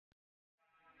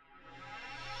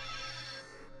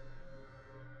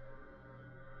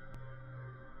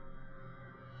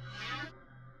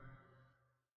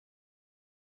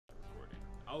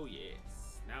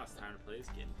is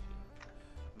Genji.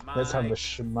 Let's have the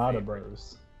Shimada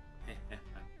Bros.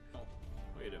 Oh,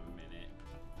 wait a minute.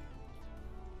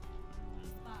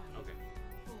 Okay.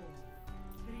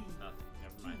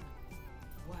 Nothing.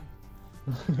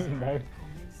 Never mind.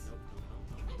 No.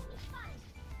 Nope.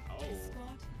 Oh.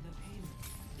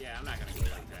 Yeah, I'm not gonna go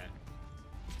like that.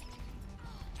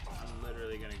 I'm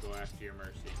literally gonna go after your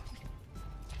mercy.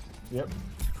 Yep,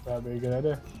 that'd be a good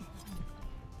idea.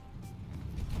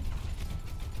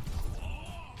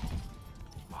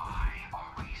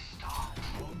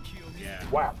 Yeah.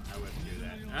 Wow. I wouldn't do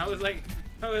that. And I was like,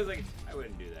 I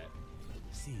wouldn't do that.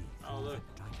 Oh look,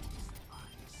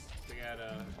 they got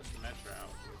a Symmetra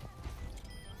out.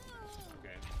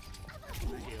 Okay, that's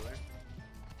the healer.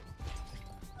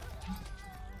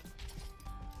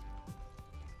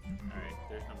 All right,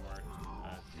 there's no more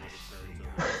turrets over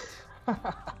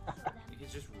there. He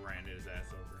just ran his ass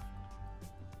over.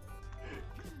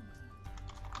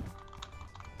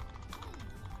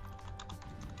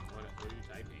 What are you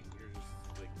typing? You're just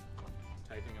like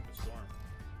typing up a storm.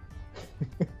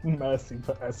 Mercy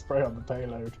put a spray on the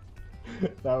payload.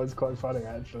 That was quite funny,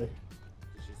 actually.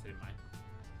 Did she say mine?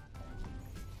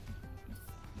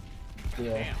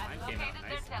 Yeah. Damn, mine came out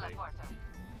nice and big.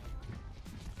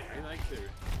 I like their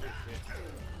fit.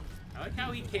 I like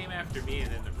how he came after me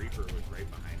and then the Reaper was right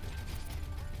behind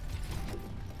him.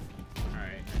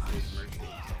 Alright, I saved Mercy.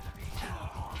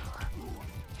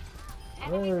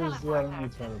 Where is the enemy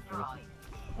teleporter?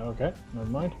 Okay, never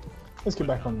mind. Let's get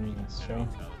back on this show.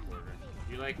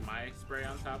 You like my spray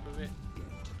on top of it?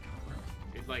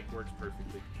 It like works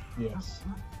perfectly. Yes.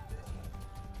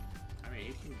 I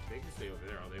mean, they can stay over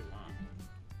there all they want.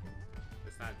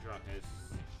 Let's not drop his.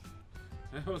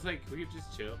 I was like, we could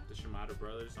just chill, the Shimada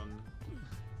brothers, on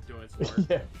doing some work.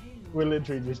 Yeah, we're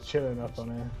literally just chilling up on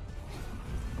air.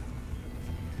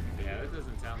 Yeah, that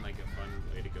doesn't sound like a fun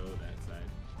way to go that side.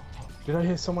 Did I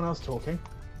hear someone else talking?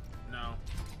 No,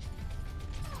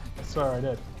 I swear I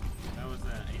did. that was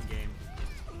in-game.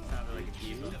 Sounded like a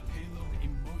diva.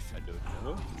 I don't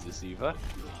know. Is this Eva?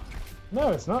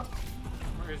 No, it's not.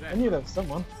 Where is that? I knew that was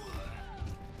someone.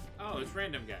 Oh, it's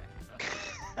random guy.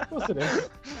 Of course it is.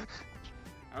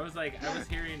 I was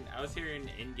hearing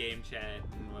in-game chat,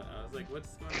 and I was like,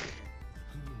 what's going on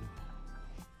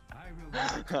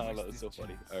here? Oh, that was so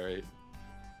funny. Alright.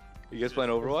 You guys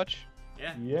playing Overwatch?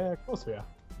 Yeah. Yeah, of course we are.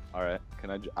 Alright.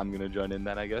 I'm gonna join in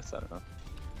then, I guess? I don't know.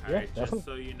 Alright, Yeah, just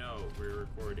so you know, we're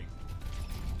recording.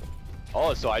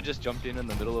 Oh, so I just jumped in the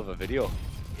middle of a video.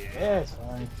 Yeah, it's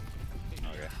fine.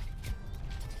 Okay.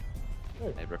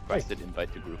 Hey, I requested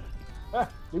invite to group. Ah,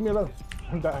 leave me alone.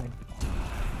 I'm dying.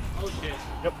 Oh shit.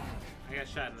 Yep. I got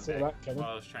shot in the See back that, Kevin?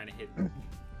 while I was trying to hit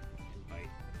invite.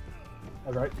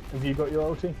 Alright, have you got your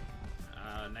ulti?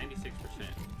 96%.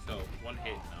 So one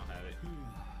hit and I'll have it.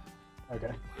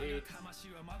 Okay. It's,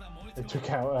 They took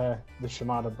out the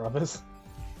Shimada brothers.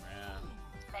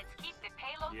 Let's keep the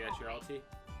payload you got your moving. ulti?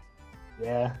 Yeah.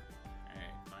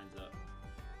 Alright, mine's up.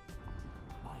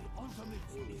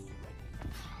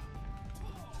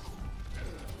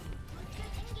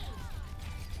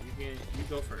 You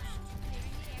go first.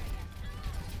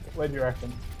 Where do you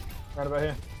reckon? Right about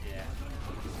here? Yeah.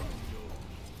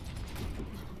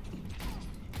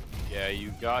 Yeah,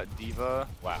 you got Diva.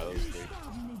 Wow, that was great.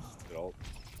 Good ult.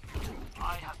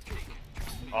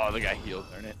 Oh, the guy healed,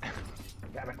 darn it.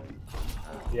 Damn it.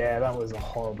 Yeah, that was a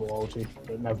horrible ulti,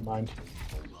 but never mind.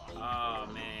 Oh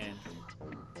man.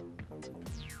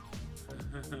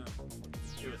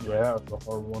 It was Yeah, that was a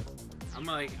horrible one. I'm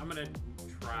gonna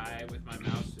try with my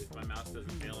mouse. If my mouse doesn't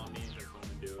fail on me, that's what I'm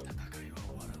gonna do.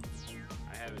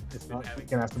 I haven't It's been not, you're having.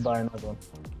 gonna have to buy another one.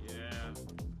 Yeah.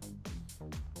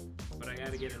 But I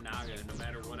gotta get a Naga. No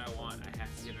matter what I want, I have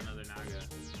to get another Naga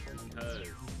because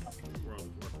World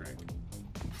of Warcraft.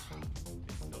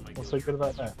 It's still my What's so good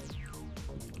about that?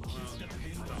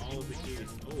 Well, all of the keys.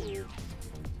 Oh.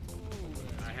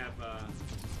 I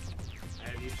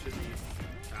have each of these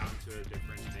bound to a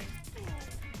different thing.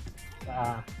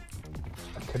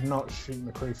 I could not shoot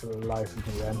Mccree for the life of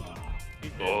me then. He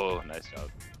did. Oh, nice job.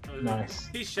 I was Nice.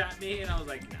 Like, he shot me and I was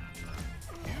like, nah.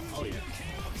 Oh yeah.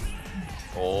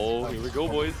 Oh, here we go,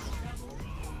 boys.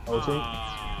 Ulti,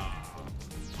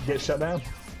 get shut down.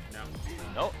 No.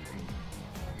 Nope.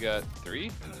 You got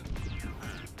 3?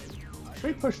 Should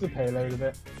we push the payload a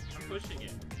bit? I'm pushing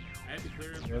it. I had to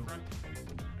clear up the front.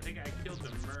 I think I killed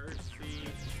the Mercy.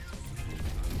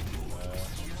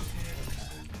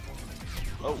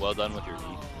 Oh, well done with your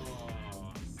lead.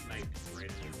 Oh, sniped right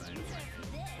in the side of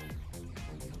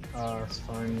my It's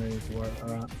fine, we need to work for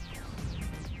that.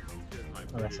 This is my Oh,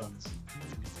 that pretty- sucks.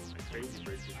 my crazy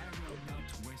person.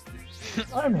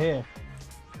 I'm here.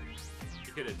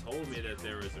 you could have told me that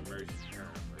there was a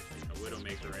a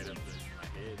Widowmaker right up to my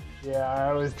head. Yeah,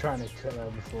 I was trying to kill her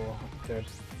before. Dead.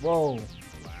 Whoa. Wow.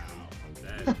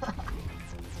 That...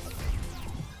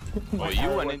 Oh, you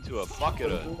went into a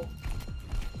bucket of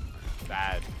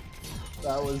bad.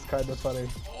 That was kind of funny.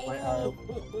 My arrow.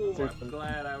 I'm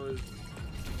glad I was.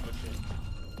 Oh shit.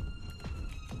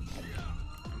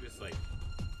 I'm just like.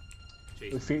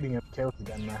 We're feeding him kills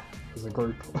again now as a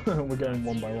group. We're going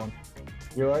one by one.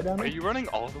 You alright down there? Are you running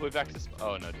all the way back to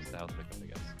oh no, just the health pickup, I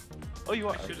guess. Oh, you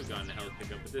are. I should have gone to health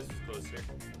pickup, but this is closer.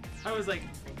 I was like,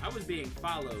 I was being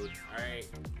followed. All right.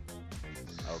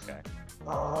 Okay.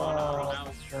 Oh, no,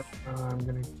 mouse. I'm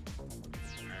gonna.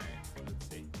 Alright, let's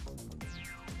see.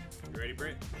 You ready,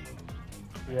 Britt?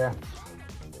 Yeah.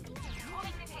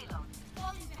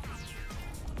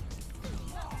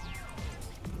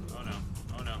 Oh no.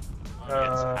 Oh no.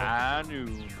 Oh, It's no. Anu.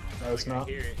 No, it's I not.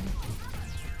 hear it.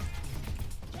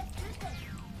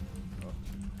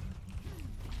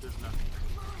 There's nothing.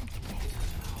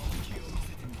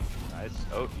 Nice.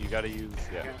 Oh, you gotta use,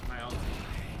 I yeah. got my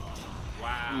ulti.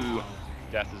 Wow. Ooh,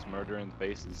 death is murdering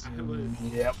faces. I was...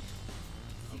 Yep.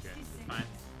 Okay, it's fine.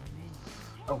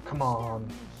 Oh, come on.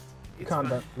 You It's can't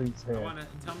fine. please I here. wanna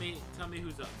tell me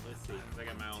who's up. Let's see, 'cause I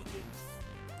got my ulti.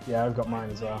 Yeah, I've got mine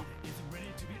as well.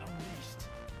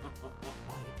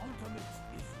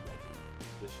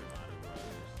 The Shimada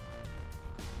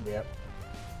brothers. Yep.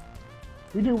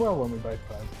 We do well when we both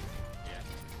play. Yeah.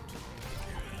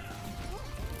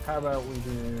 How about we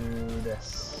do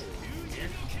this? Here.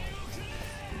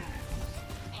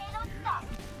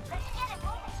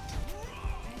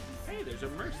 Hey, there's a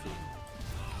Mercy.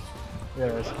 Yeah,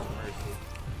 there's Mercy.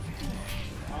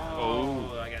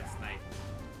 Oh. I got sniped.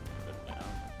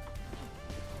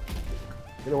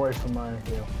 get away from my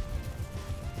heal.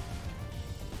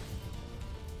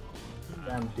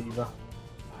 Damn diva.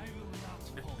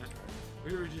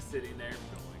 We were just sitting there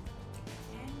going.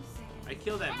 I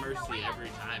kill that Mercy every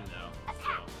time though.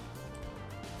 So.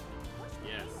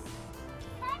 Yes.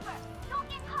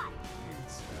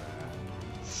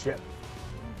 Shit.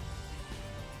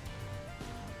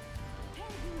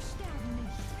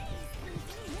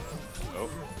 Oh,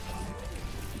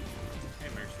 Hey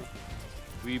Mercy.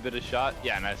 wee bit of shot.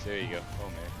 Yeah, nice. There you go. Oh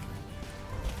man.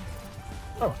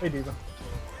 Oh, hey diva.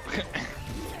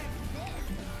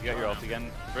 You got your ult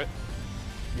again, Britt?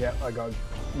 Yeah, I gotta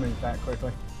move back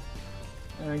quickly.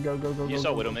 And go, go, go, You go.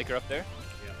 saw go, go. Widowmaker up there?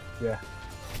 Yeah. Yeah.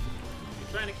 You're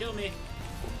trying to kill me.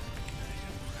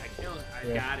 I kill it. I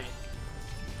Yeah. got it.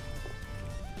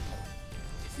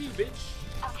 See you, bitch.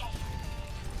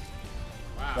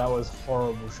 Wow. That was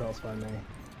horrible shots by me.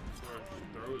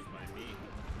 Throws by me.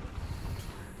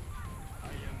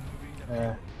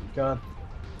 Yeah. God.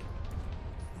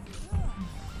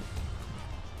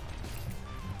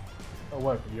 Oh,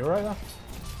 wait, you alright now?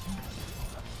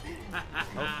 Oh,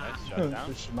 nice shot The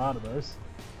down. Shimada bros.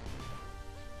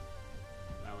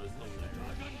 That was hilarious.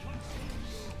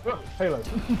 Oh, Halo.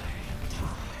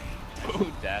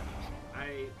 Oh, death.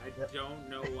 I don't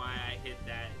know why I hit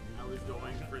that. I was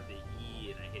going for the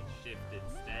E and I hit shift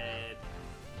instead.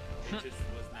 It just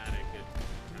was not a good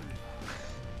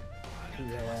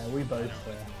time. Yeah, we both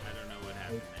I don't know what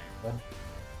happened there.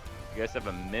 You guys have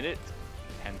a minute,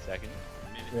 10 seconds,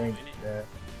 Minute Yeah, to win it. yeah.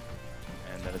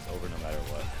 and then it's over no matter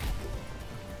what.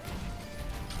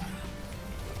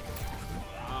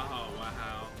 Oh,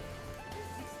 wow.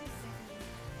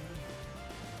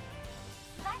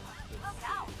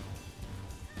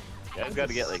 You guys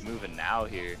gotta get like moving now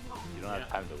here. You don't have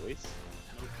time to waste.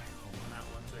 Nope. Not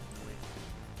 1 second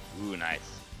away. Ooh,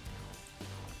 nice.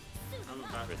 I'm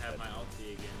about to have my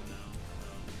ulti again now.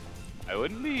 So. I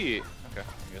wouldn't be. Okay,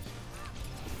 I guess.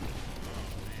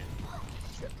 Oh,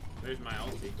 man. There's my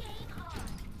ulti.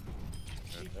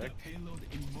 Perfect. Payload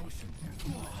in motion.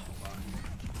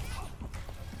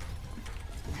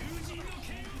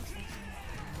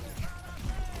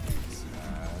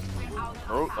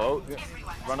 Oh, yeah.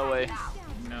 Run away.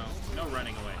 No, no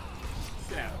running away.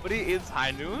 Sit out. But it's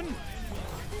high noon.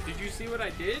 Did you see what I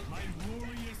did?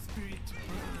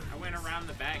 I went around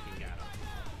the back and got him.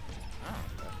 Oh,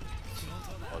 okay.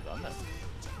 Well done then.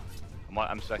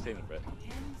 I'm spectating, Brett.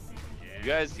 Yeah. You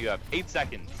guys, you have 8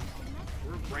 seconds.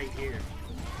 We're right here.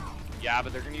 Yeah,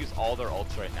 but they're gonna use all their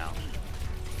ults right now.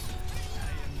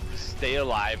 Just stay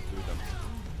alive through them.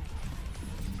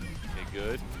 Okay,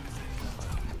 good.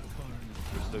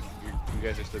 You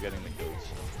guys are still getting the kills.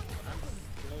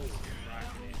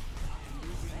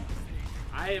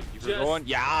 I have You just were going,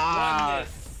 yeah. won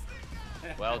this.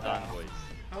 Well done, boys.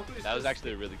 How is That was this-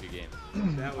 actually a really good game.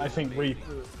 that I was think amazing.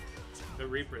 The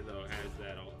Reaper though has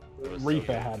that all. It was so Reaper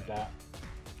good. had that.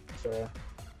 fair.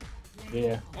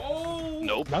 Yeah. Oh!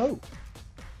 Nope. No.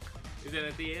 Is it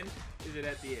at the end? Is it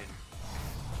at the end?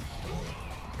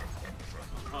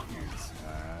 Oh.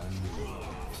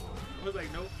 I was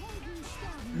like, nope.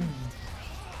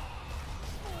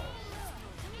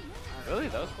 Really?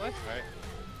 That was quick? Alright.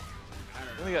 I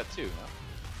don't know. Only got 2, no?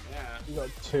 Yeah. You got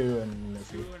 2 and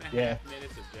 2.5 yeah,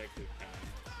 minutes objective time.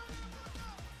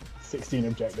 16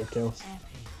 objective kills.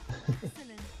 I'm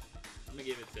gonna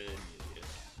give it to Amelia.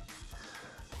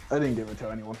 I didn't give it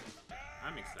to anyone.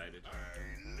 I'm excited.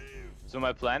 So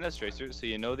my plan is Tracer, so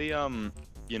you know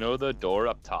the door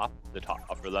up top, the top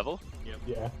upper level? Yep.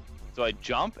 Yeah. So I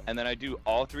jump and then I do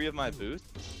all 3 of my boosts,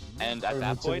 and at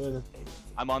that point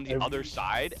I'm on the other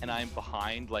side and I'm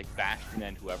behind like Bastion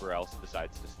and whoever else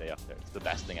decides to stay up there. It's the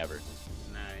best thing ever.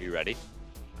 Nice. Are you ready?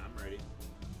 I'm ready.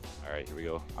 Alright, here we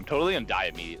go. I'm totally gonna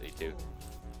die immediately too.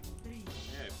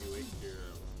 Yeah, if you wait your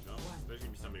jump, there's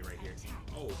gonna be somebody right here.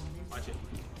 Oh, watch it.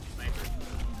 Sniper.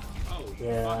 Oh,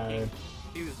 Yeah. fuck.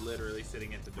 He was literally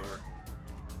sitting at the door.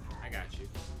 I got you.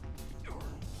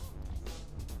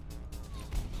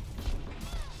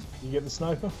 You get the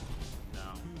sniper? No.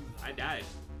 I died.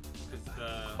 Cause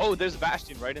Oh, there's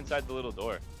Bastion right inside the little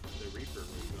door. the Reaper was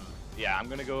Yeah, I'm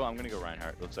gonna go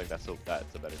Reinhardt. Looks like that's a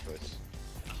better choice.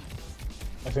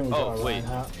 I think we got Oh a wait.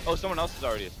 Reinhardt. Oh, someone else is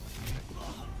already.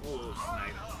 Oh,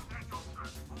 sniper.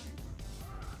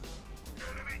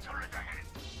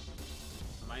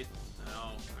 Might.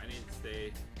 No, I need to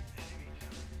stay.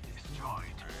 Alright,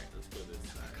 let's go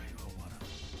this side.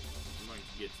 I'm going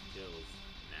to get some kills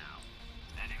now.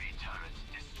 Enemy turret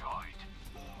destroyed.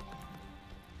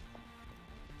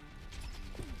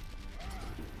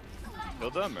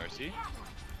 Kill the Mercy.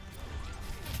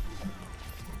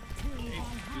 Hey,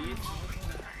 bitch.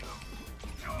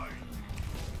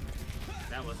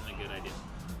 That wasn't a good idea.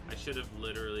 I should have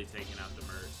literally taken out the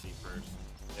Mercy first.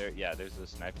 There's a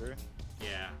sniper.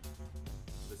 Yeah.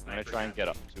 The I'm gonna sniper try and got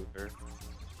get me. up to her.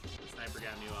 The sniper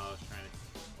got me while I was trying to.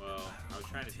 Well, I was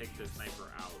trying to take the sniper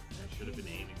out. I should have been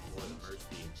aiming for the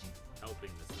Mercy, helping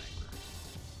the sniper.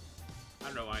 I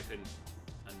don't know why I couldn't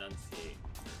enunciate.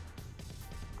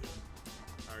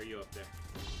 How are you up there?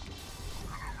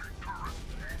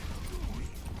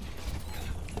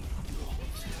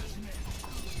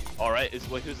 Alright, who's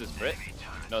this, Brit?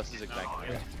 No, this is Ignite. No,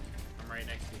 I'm right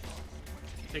next to you.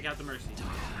 Take out the Mercy.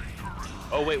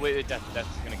 Oh, wait, that's gonna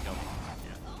kill me.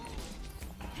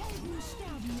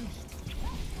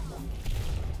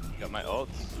 Got my ults.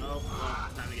 Oh, well,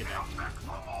 time to get back.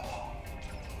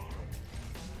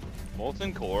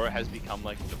 Molten Core has become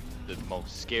like the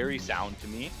most scary sound to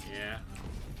me. Yeah.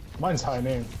 Mine's high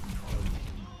noon.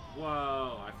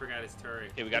 Whoa, I forgot his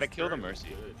turret. Okay, we gotta His kill the turret was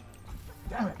Mercy. good.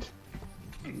 Damn it.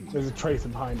 There's a Tracer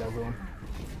behind everyone.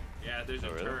 Yeah, there's Oh,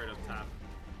 a really? turret up top.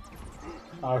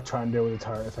 I'll try and deal with the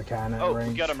turret if I can at Oh, range.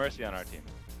 we got a Mercy on our team.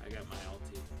 I got my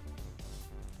ulti.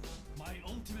 My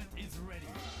ultimate is ready.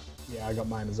 Yeah, I got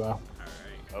mine as well.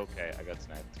 Alright, Okay, I got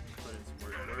sniped. put in some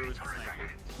work. Where was the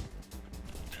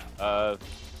sniper?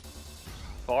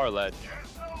 Far ledge.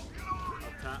 Up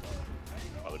top?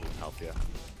 Probably doesn't help you.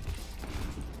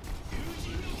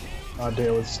 I'll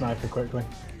deal with sniper quickly.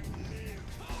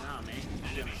 Nah, man,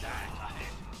 you're gonna die.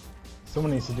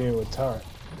 Someone needs to deal with turret.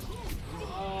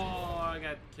 Oh, I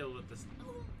got killed with this.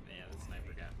 Yeah, the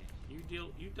sniper got me.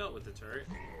 You dealt with the turret.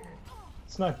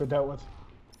 Sniper dealt with.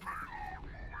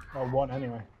 Or one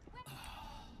anyway.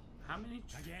 How many?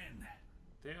 Again.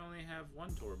 They only have one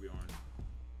Torbjorn.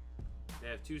 They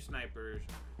have 2 snipers,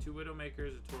 2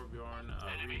 Widowmakers, a Torbjorn,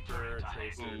 a Reaper, a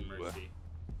Tracer, and Ooh. Mercy.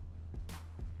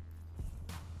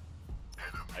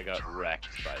 I got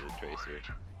wrecked by the Tracer.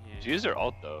 Yeah. She used her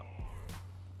ult though.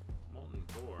 Molten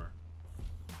Core.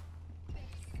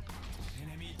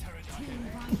 Enemy turret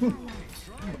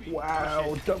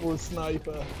Wow, double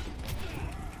sniper.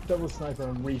 Double sniper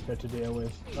and Reaper to deal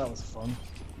with. That was fun.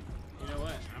 You know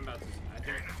what? I'm about to. I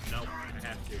think. Nope. I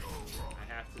have to. I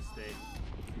have to stay.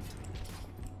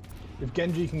 If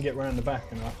Genji can get round the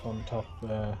back and up on top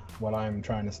while I'm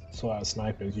trying to sort out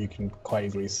snipers, you can quite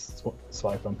easily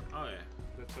swipe them. Oh yeah,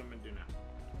 that's what I'm gonna do now.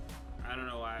 I don't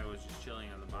know why I was just chilling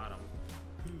on the bottom.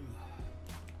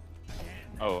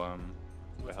 Oh,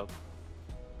 what help?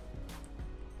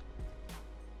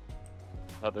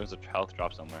 I thought there was a health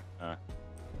drop somewhere. Alright.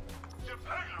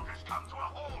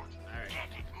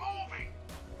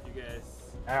 You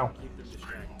guys Ow. keep them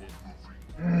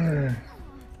distracted.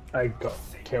 I got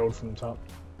killed from the top.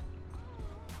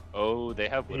 Oh, they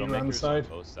have Are you on the Widowmakers on side?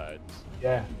 both sides.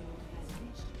 Yeah.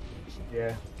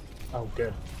 Yeah. Oh,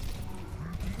 good.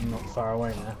 I'm not far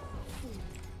away now.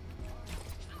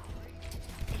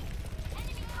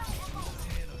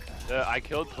 I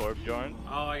killed Torbjorn.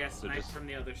 Oh, I got So sniped just- from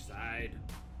the other side.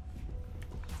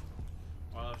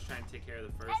 While I was trying to take care of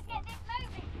the first one.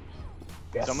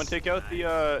 Yes. Someone take out the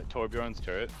Torbjorn's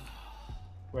turret.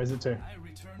 Where's it to? I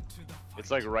return to the fight.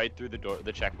 It's like right through the door,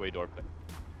 the checkway door.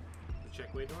 The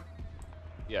checkway door?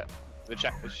 Yeah, the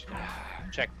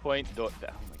checkpoint door. Oh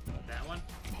my god. That one?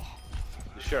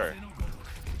 Sure.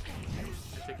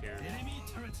 I took care of it. Enemy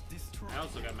turret destroyed. I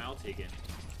also got Mal taken.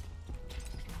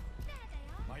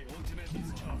 My ultimate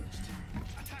is charged.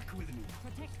 Attack with me.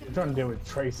 I'm trying to deal with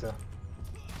Tracer.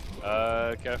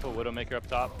 Careful, Widowmaker up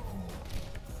top.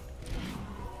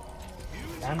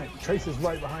 Damn it, Tracer's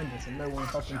right behind us and no one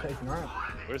fucking taking her out.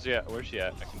 Where's she at? Where's she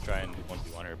at? I can try and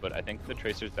 1v1 her, but I think the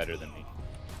Tracer's better than me.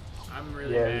 I'm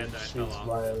really Yeah, mad that I she's fell off.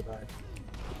 right over there.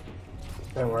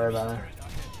 Don't worry about her.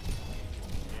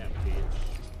 Yeah, bitch.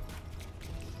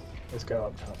 Let's go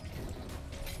up top.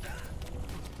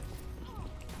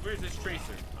 Where's this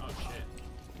Tracer? Oh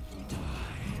shit.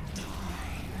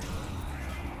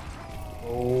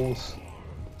 Balls.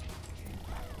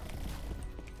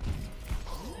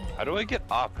 How do I get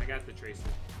up? I got the Tracer.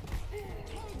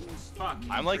 Fuck,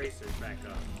 I'm like- Tracer's back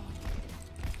up.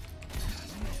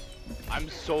 I'm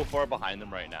so far behind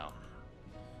them right now.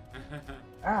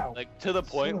 Ow. Like to the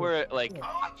point where like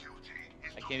Our duty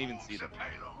is I to can't even launch see the them.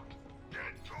 payload. Get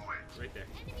to it. Right there.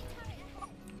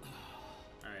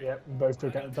 Alright. Yep, we both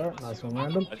took out the turret. Nice one,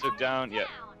 random. I took down, yeah,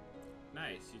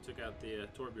 Nice, you took out the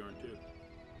Torbjorn too.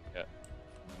 yeah,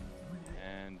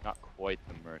 and not quite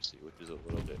the Mercy, which is a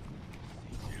little bit.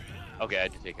 Okay, I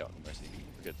had to take out the Mercy.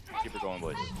 We're good. Keep her going,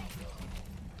 boys.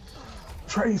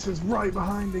 Tracer's right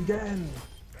behind again.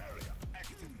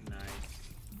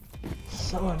 Nice.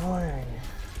 So annoying.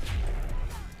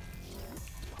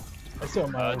 I still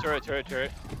have my Turret. Turret's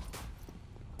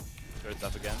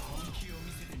up again.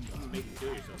 Make you kill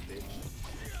yourself, bitch.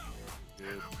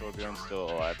 Good. Torbjorn's still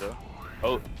alive though.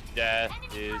 Oh, Death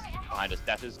is behind us.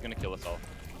 Death is gonna kill us all.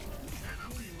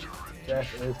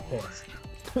 Death is pissed.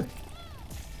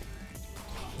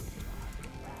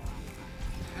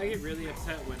 I get really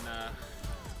upset when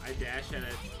I dash at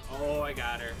it. Oh, I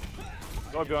got her.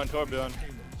 Torbjorn.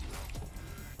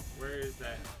 Where is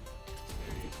that?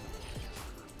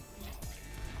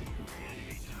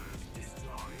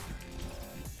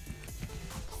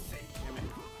 Damn it.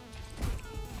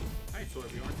 Hi,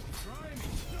 Torbjorn.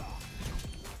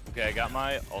 Okay, I got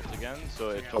my ult again, so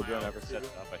if I got my Torbjorn ult ever too. sets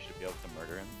up, I should be able to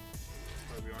murder him.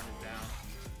 Torbjorn is down.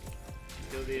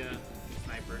 Kill the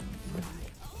sniper.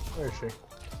 Where is she?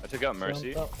 I took out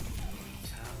Mercy Oh,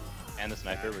 and the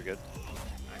sniper, we're good.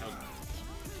 I helped.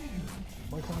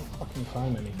 why can't I fucking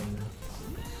climb anything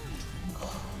now?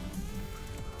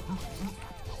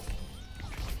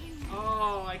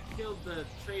 Oh, I killed the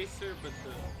Tracer, but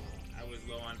I was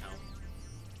low on health.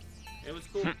 It was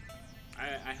cool.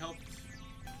 I helped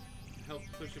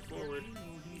push it forward.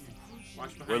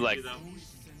 Watch behind We're like- you though.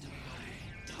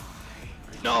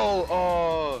 No!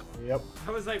 Oh! Yep.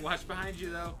 I was like, watch behind you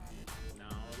though.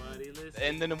 Nobody listens.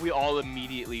 And then we all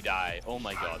immediately die. Oh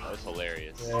my god, that was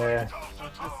hilarious. Yeah.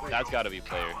 That's gotta be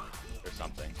player or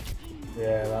something.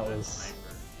 Yeah, that was. Sniper.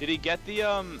 Did he get the,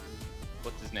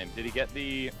 what's his name? Did he get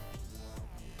the,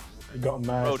 He got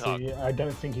Mercy. Roadhog. I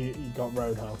don't think he got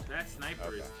Roadhog. That sniper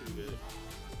Okay. is too good.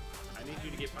 I need you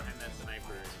to get behind that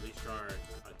sniper and at least draw our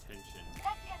attention.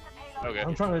 okay.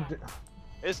 I'm trying to.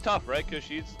 It's tough, right? Because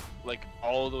she's, like,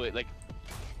 all the way, like,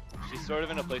 she's sort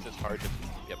of in a place that's hard to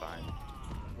get behind.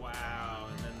 Wow,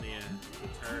 and then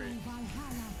the turret.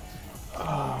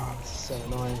 Ah, oh, so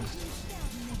annoying.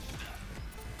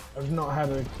 I've not had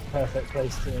a perfect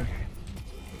place to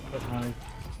put my.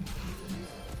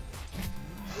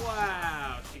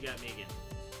 Wow, she got me again.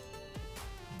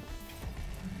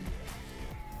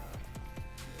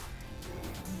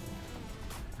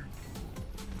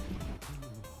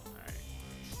 Alright.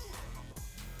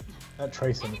 That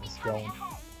Tracer is gone.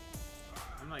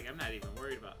 I'm not even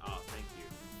worried about. Oh, thank you.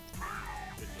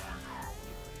 Good job.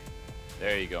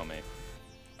 There you go, mate.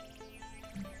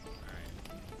 Alright.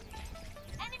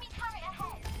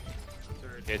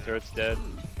 Turret Okay, down. turret's dead.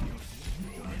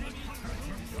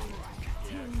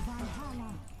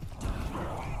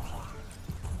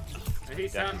 And he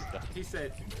Death sound, is done. he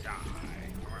said, die.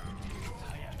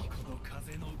 この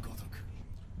風のごとく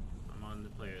I'm on the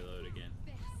player load again.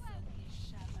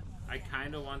 I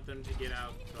kind of want them to get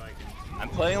out so I can. I'm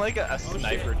playing like a Oh,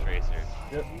 sniper shit. tracer.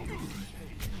 Yep.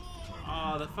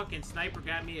 Oh, the fucking sniper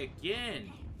got me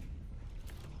again.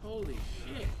 Holy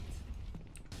shit.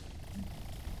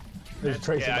 There's a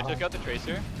Tracer Yeah, I behind. took out the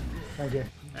tracer. Thank you.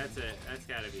 That's it. That's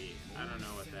gotta be. I don't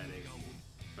know what that is.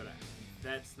 But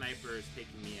that sniper is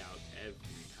taking me out every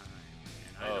time.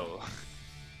 And Oh.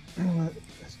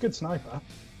 It's a good sniper.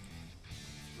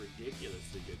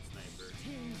 Ridiculously good sniper.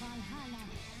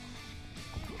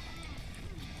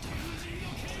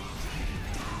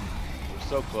 We're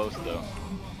so close though.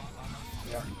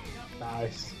 Yeah.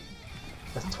 Nice.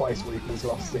 That's twice Reaper's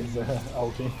lost his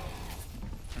ulti.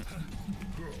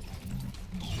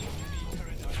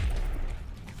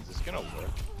 Is this gonna work?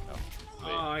 No.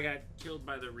 Oh, I got killed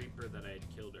by the Reaper that I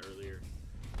had killed earlier.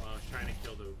 Well, I was trying to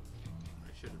kill the...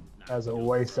 I should have not. As a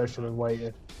waste, I should have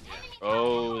waited.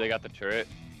 Oh, they got the turret.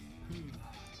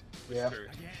 Yeah.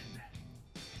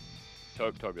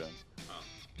 Torbjorn.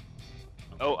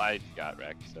 Oh, I got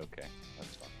wrecked. Okay,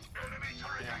 that's fine. Enemy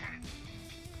turret ahead.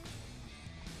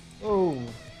 Oh,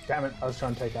 damn it! I was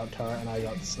trying to take out turret and I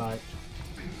got sniped.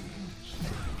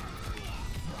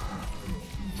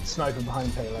 Sniper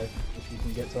behind payload, if you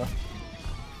can get to her.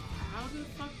 How the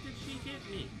fuck did she hit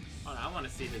me? Oh, I want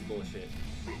to see this bullshit.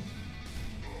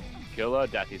 Kill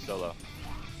Dati solo.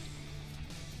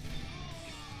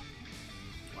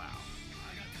 Wow.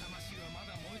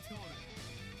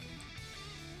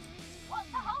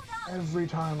 Every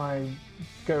time I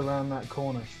go around that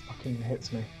corner, she fucking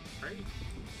hits me. Right?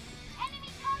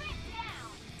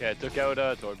 Yeah, I took out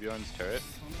Torbjorn's turret.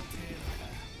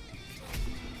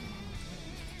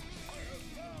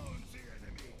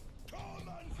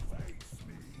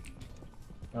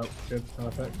 Oh, good,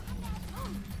 perfect.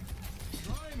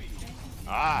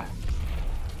 Ah!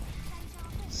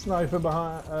 Sniper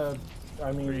behind,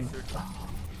 I mean,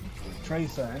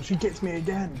 Tracer, and she gets me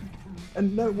again!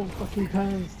 And no one fucking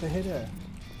turns to hit her.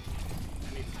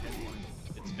 I need to hit one.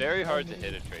 It's very hard to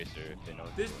hit a tracer if they know.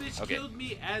 This bitch Okay. killed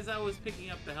me as I was picking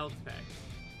up the health pack.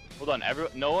 Hold on,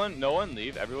 no one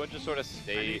leave. Everyone just sort of I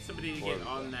stay. need somebody to get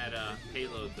on that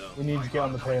payload though. We need to get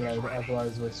on the payload,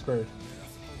 otherwise we're screwed.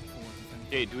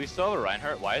 Okay, do we still have a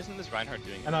Reinhardt? Why isn't this Reinhardt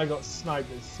doing it? And I got sniped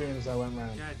as soon as I went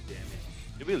round. God damn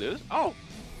it. Did we lose? Oh!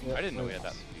 Yep, I didn't know we had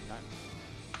that many times.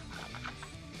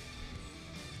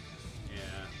 Yeah.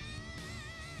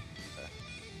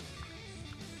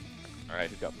 Alright,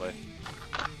 who got play?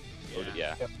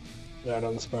 Yeah. Yep. Yeah, that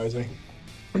doesn't surprise me.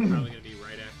 Probably gonna be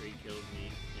right after he kills me.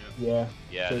 Yep.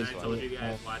 Yeah. Yeah, And this I one. told you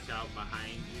guys, watch out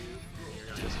behind you. You're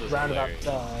gonna This was Roundabout hilarious.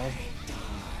 die.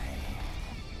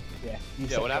 Yeah. You Yeah,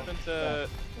 said what happened to...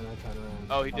 And I turn around.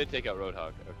 Oh, he did take out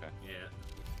Roadhog. Okay.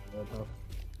 Yeah. Roadhog.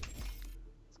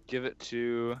 Give it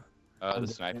to I'm the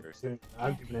giving sniper.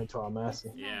 I'm giving it to our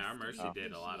Mercy. Yeah, our Mercy Oh.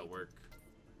 did a lot of work.